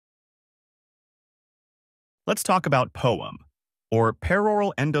Let's talk about POEM, or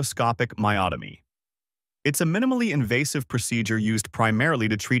peroral endoscopic myotomy. It's a minimally invasive procedure used primarily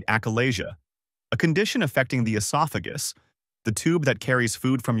to treat achalasia, a condition affecting the esophagus, the tube that carries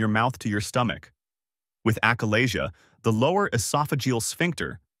food from your mouth to your stomach. With achalasia, the lower esophageal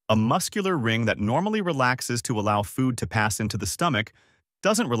sphincter, a muscular ring that normally relaxes to allow food to pass into the stomach,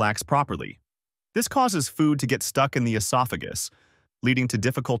 doesn't relax properly. This causes food to get stuck in the esophagus, leading to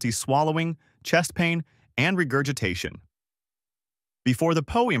difficulty swallowing, chest pain, and regurgitation. Before the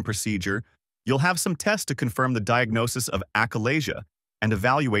POEM procedure, you'll have some tests to confirm the diagnosis of achalasia and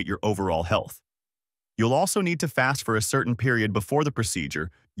evaluate your overall health. You'll also need to fast for a certain period before the procedure,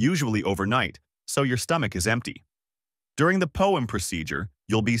 usually overnight, so your stomach is empty. During the POEM procedure,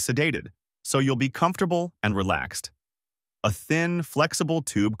 you'll be sedated, so you'll be comfortable and relaxed. A thin, flexible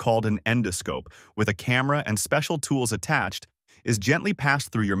tube called an endoscope, with a camera and special tools attached, is gently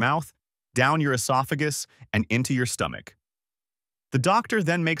passed through your mouth, down your esophagus, and into your stomach. The doctor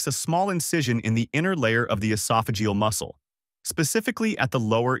then makes a small incision in the inner layer of the esophageal muscle, specifically at the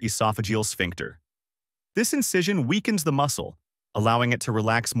lower esophageal sphincter. This incision weakens the muscle, allowing it to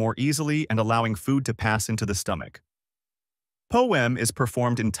relax more easily and allowing food to pass into the stomach. POEM is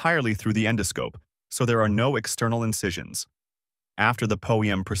performed entirely through the endoscope, so there are no external incisions. After the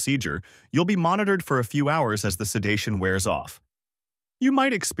POEM procedure, you'll be monitored for a few hours as the sedation wears off. You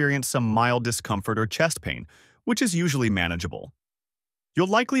might experience some mild discomfort or chest pain, which is usually manageable. You'll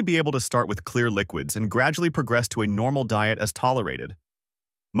likely be able to start with clear liquids and gradually progress to a normal diet as tolerated.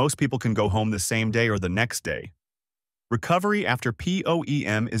 Most people can go home the same day or the next day. Recovery after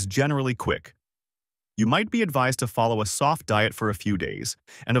POEM is generally quick. You might be advised to follow a soft diet for a few days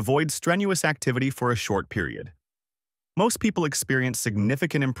and avoid strenuous activity for a short period. Most people experience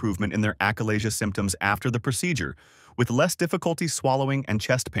significant improvement in their achalasia symptoms after the procedure, with less difficulty swallowing and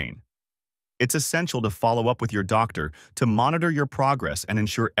chest pain. It's essential to follow up with your doctor to monitor your progress and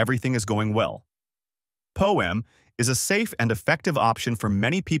ensure everything is going well. POEM is a safe and effective option for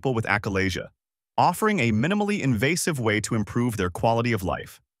many people with achalasia, offering a minimally invasive way to improve their quality of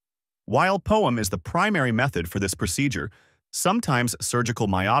life. While POEM is the primary method for this procedure, sometimes surgical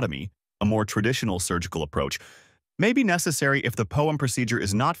myotomy, a more traditional surgical approach, may be necessary if the POEM procedure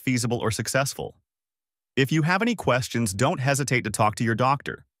is not feasible or successful. If you have any questions, don't hesitate to talk to your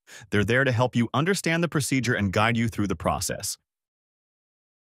doctor. They're there to help you understand the procedure and guide you through the process.